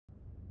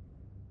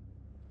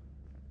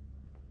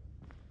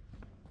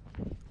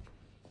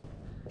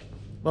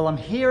Well, I'm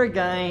here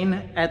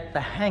again at the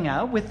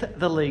hangar with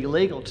the Legal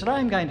Eagle. Today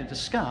I'm going to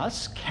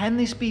discuss, can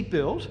this be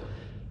built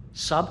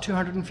sub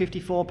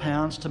 254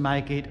 pounds to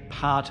make it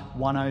Part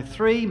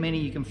 103,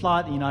 meaning you can fly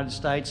at the United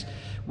States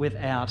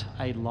without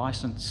a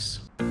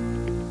license.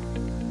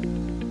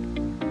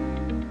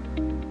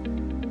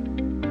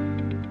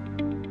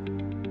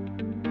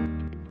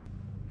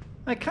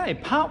 Okay,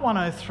 Part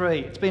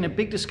 103. It's been a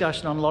big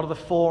discussion on a lot of the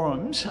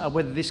forums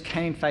whether this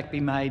can in fact be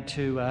made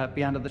to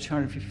be under the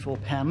 254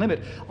 pound limit.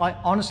 I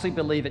honestly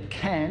believe it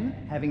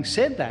can. Having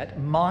said that,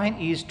 mine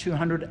is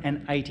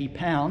 280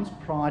 pounds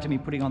prior to me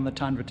putting on the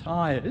Tundra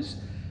tyres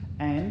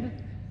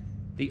and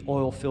the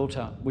oil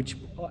filter, which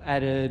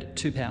added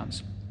 2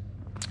 pounds.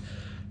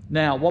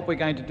 Now, what we're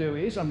going to do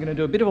is I'm going to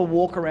do a bit of a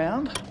walk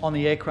around on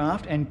the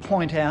aircraft and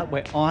point out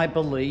where I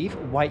believe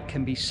weight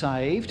can be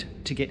saved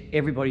to get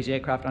everybody's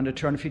aircraft under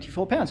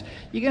 254 pounds.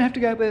 You're going to have to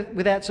go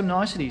without some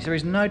niceties. There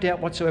is no doubt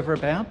whatsoever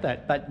about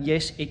that, but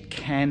yes, it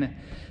can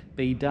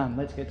be done.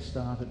 Let's get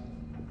started.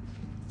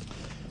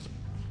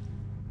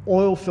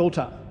 Oil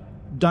filter.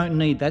 Don't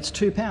need, that's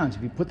 2 pounds.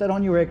 If you put that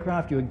on your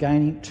aircraft, you're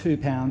gaining 2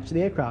 pounds to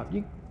the aircraft.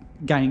 You're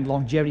gaining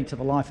longevity to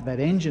the life of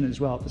that engine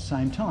as well at the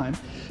same time.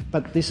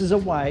 But this is a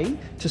way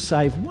to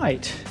save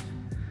weight.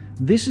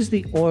 This is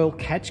the oil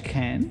catch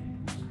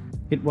can.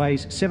 It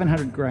weighs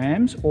 700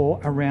 grams or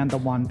around the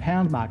 1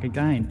 pound mark.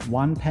 Again,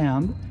 1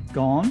 pound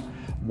gone,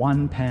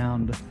 1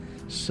 pound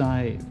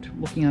saved.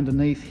 Looking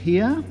underneath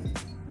here,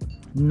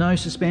 no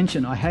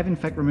suspension. I have in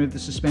fact removed the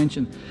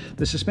suspension.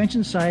 The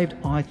suspension saved,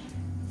 I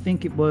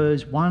think it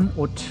was 1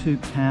 or 2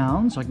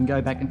 pounds. I can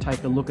go back and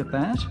take a look at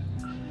that.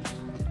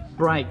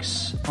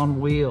 Brakes on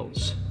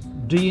wheels.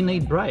 Do you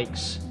need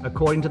brakes?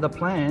 According to the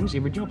plans, the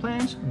original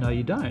plans, no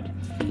you don't.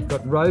 You've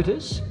got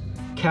rotors,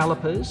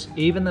 calipers,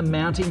 even the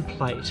mounting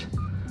plate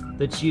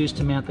that's used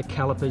to mount the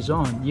calipers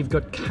on. You've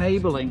got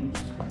cabling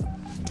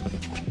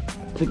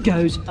that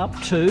goes up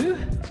to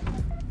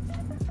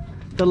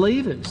the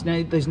levers.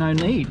 Now there's no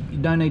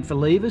need. No need for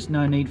levers,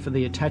 no need for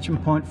the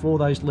attachment point for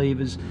those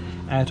levers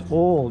at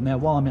all. Now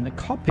while I'm in the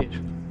cockpit,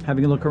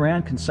 having a look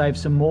around can save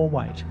some more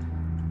weight.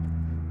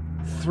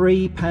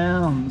 3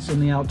 pounds in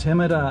the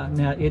altimeter.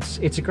 Now it's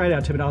a great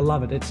altimeter, I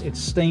love it.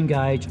 It's steam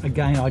gauge.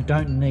 Again, I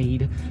don't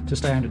need to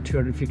stay under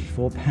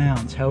 254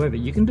 pounds. However,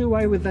 you can do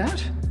away with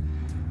that.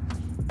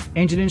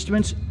 Engine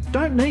instruments,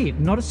 don't need,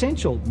 not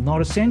essential, not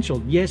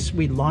essential. Yes,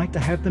 we'd like to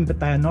have them, but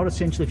they are not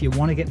essential if you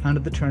want to get under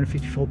the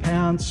 254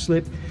 pounds.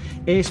 Slip,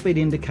 airspeed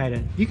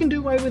indicator, you can do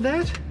away with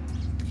that.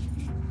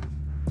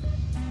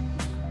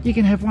 You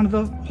can have one of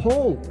the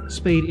hall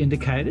speed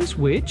indicators,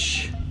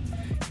 which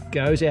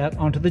goes out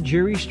onto the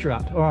jury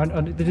strut, or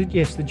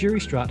yes, the jury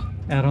strut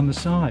out on the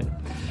side.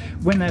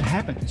 When that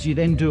happens, you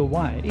then do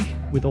away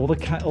with all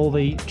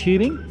the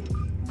tubing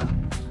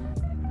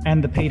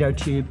and the pitot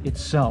tube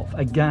itself.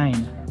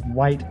 Again,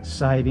 weight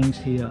savings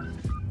here.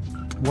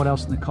 What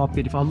else in the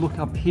cockpit? If I look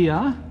up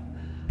here,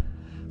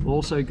 we've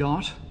also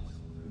got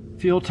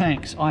fuel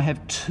tanks. I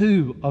have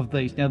 2 of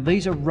these. Now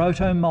these are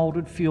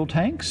roto-molded fuel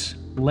tanks,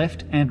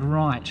 left and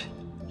right.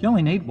 You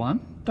only need 1,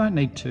 don't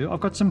need 2. I've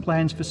got some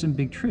plans for some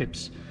big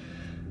trips.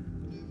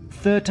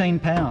 13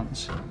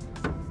 pounds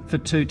for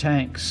 2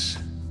 tanks.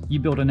 You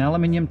build an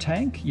aluminium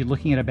tank, you're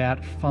looking at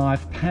about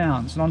 5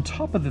 pounds. And on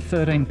top of the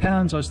 13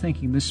 pounds, I was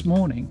thinking this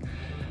morning,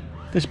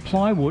 there's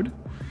plywood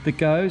that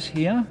goes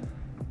here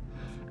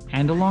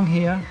and along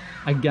here,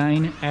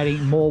 again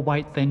adding more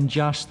weight than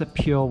just the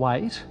pure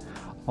weight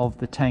of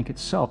the tank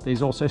itself.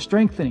 There's also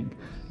strengthening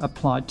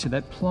applied to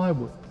that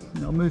plywood.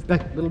 And I'll move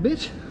back a little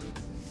bit.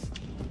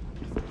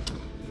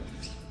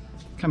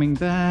 Coming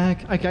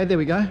back, okay, there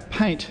we go,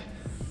 paint.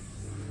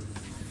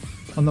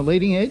 On the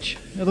leading edge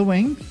of the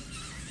wing,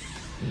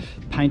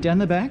 paint down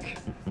the back,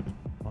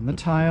 on the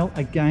tail,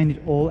 again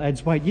it all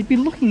adds weight. You'd be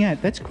looking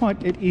at, it's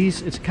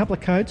a couple of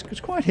coats, it's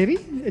quite heavy,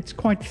 it's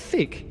quite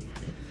thick.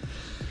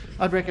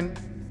 I'd reckon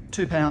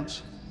 2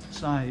 pounds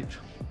saved.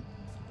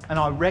 And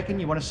I reckon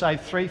you want to save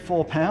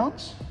 3-4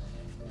 pounds.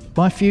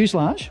 My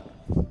fuselage,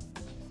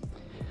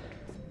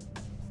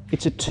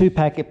 it's a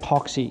 2-pack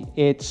epoxy.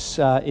 It's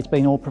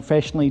been all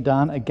professionally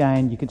done.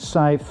 Again, you could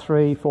save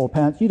 3-4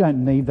 pounds. You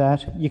don't need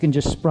that. You can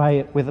just spray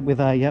it with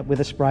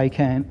a spray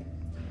can.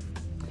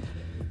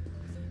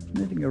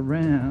 Moving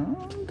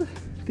around,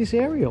 this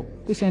aerial,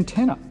 this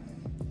antenna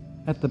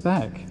at the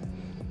back,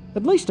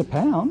 at least £1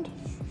 pound.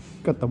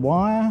 Got the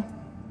wire,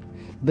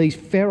 these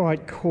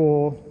ferrite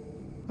core,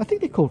 I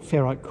think they're called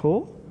ferrite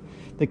core,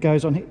 that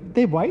goes on here.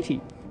 They're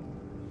weighty.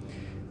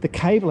 The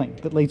cabling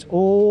that leads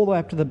all the way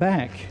up to the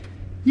back.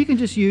 You can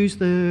just use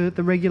the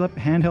regular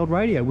handheld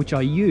radio, which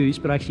I use,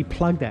 but I actually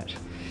plug that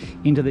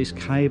into this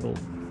cable.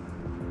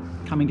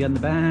 Coming down the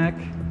back,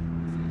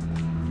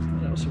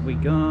 what else have we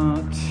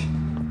got?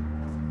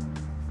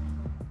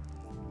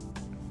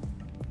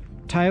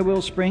 Tail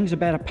wheel springs,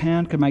 about £1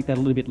 pound, could make that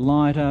a little bit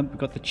lighter. We've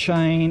got the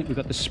chain, we've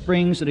got the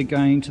springs that are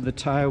going to the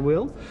tail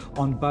wheel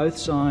on both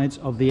sides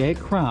of the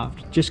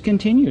aircraft. Just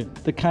continue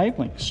the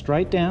cabling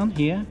straight down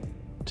here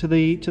to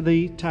the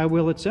tail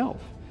wheel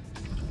itself.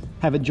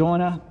 Have a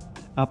joiner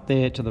up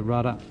there to the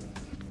rudder.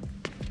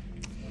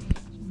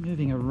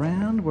 Moving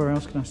around, where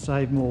else can I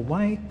save more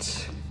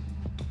weight?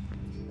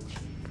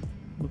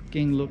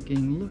 Looking,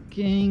 looking,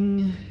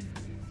 looking.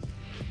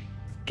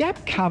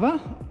 Gap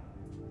cover,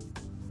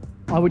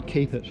 I would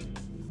keep it.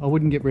 I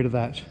wouldn't get rid of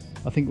that.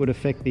 I think it would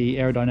affect the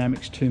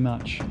aerodynamics too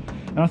much.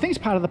 And I think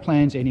it's part of the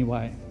plans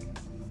anyway.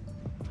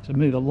 So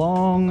move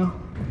along.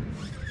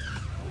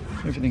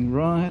 Everything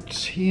right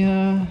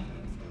here.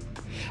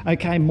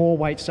 Okay, more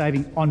weight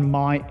saving on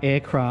my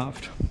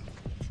aircraft.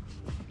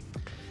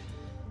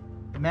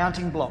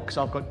 Mounting blocks.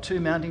 I've got 2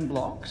 mounting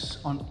blocks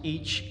on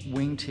each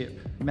wingtip.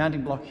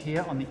 Mounting block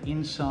here on the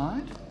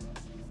inside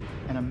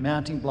and a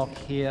mounting block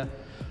here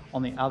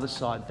on the other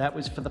side. That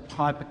was for the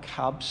Piper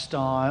Cub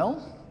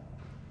style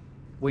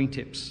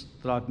wingtips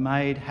that I've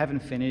made, haven't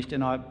finished,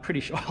 and I'm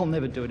pretty sure I'll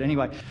never do it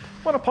anyway.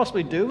 What I'll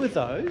possibly do with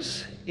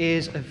those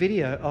is a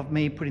video of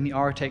me putting the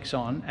Oratex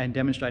on and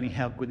demonstrating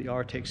how good the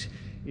Oratex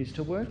is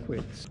to work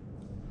with.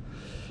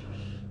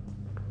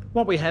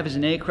 What we have is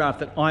an aircraft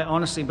that I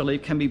honestly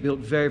believe can be built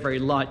very, very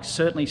light,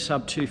 certainly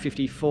sub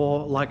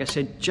 254. Like I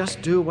said,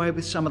 just do away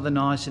with some of the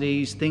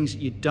niceties, things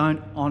that you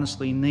don't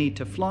honestly need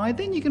to fly.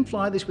 Then you can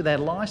fly this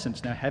without a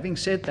license. Now, having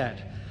said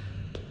that,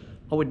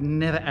 I would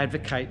never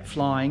advocate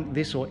flying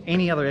this or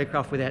any other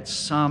aircraft without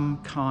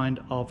some kind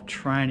of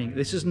training.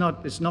 It's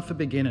not for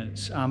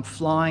beginners.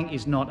 Flying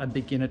is not a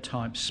beginner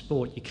type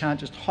sport. You can't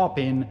just hop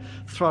in,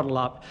 throttle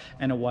up,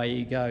 and away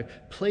you go.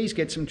 Please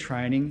get some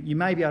training. You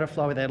may be able to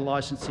fly without a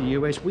license in the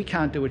US. We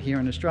can't do it here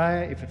in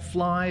Australia. If it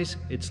flies,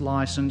 it's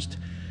licensed,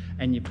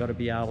 and you've got to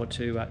be able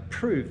to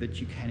prove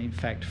that you can in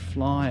fact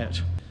fly it.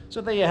 So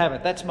there you have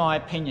it, that's my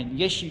opinion.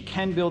 Yes, you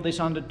can build this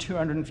under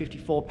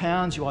 254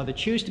 pounds. You either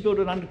choose to build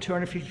it under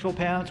 254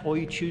 pounds or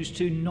you choose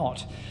to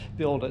not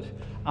build it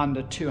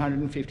under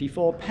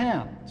 254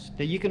 pounds.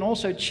 Now you can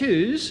also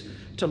choose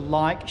to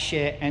like,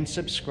 share and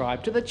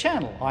subscribe to the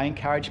channel. I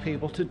encourage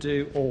people to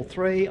do all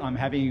 3. I'm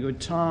having a good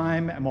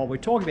time, and while we're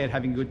talking about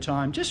having a good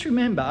time, just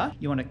remember,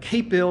 you want to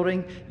keep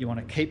building, you want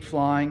to keep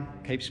flying,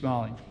 keep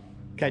smiling.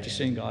 Catch you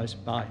soon guys,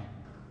 bye.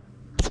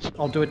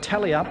 I'll do a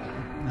tally up,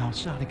 and I'll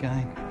start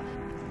again.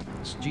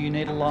 Do you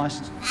need a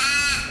license?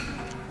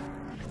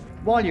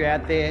 While you're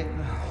out there,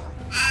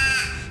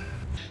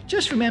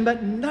 just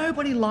remember,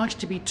 nobody likes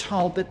to be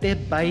told that their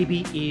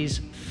baby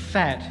is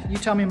fat. You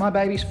tell me my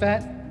baby's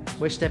fat,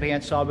 we're stepping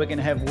outside, we're going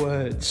to have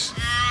words.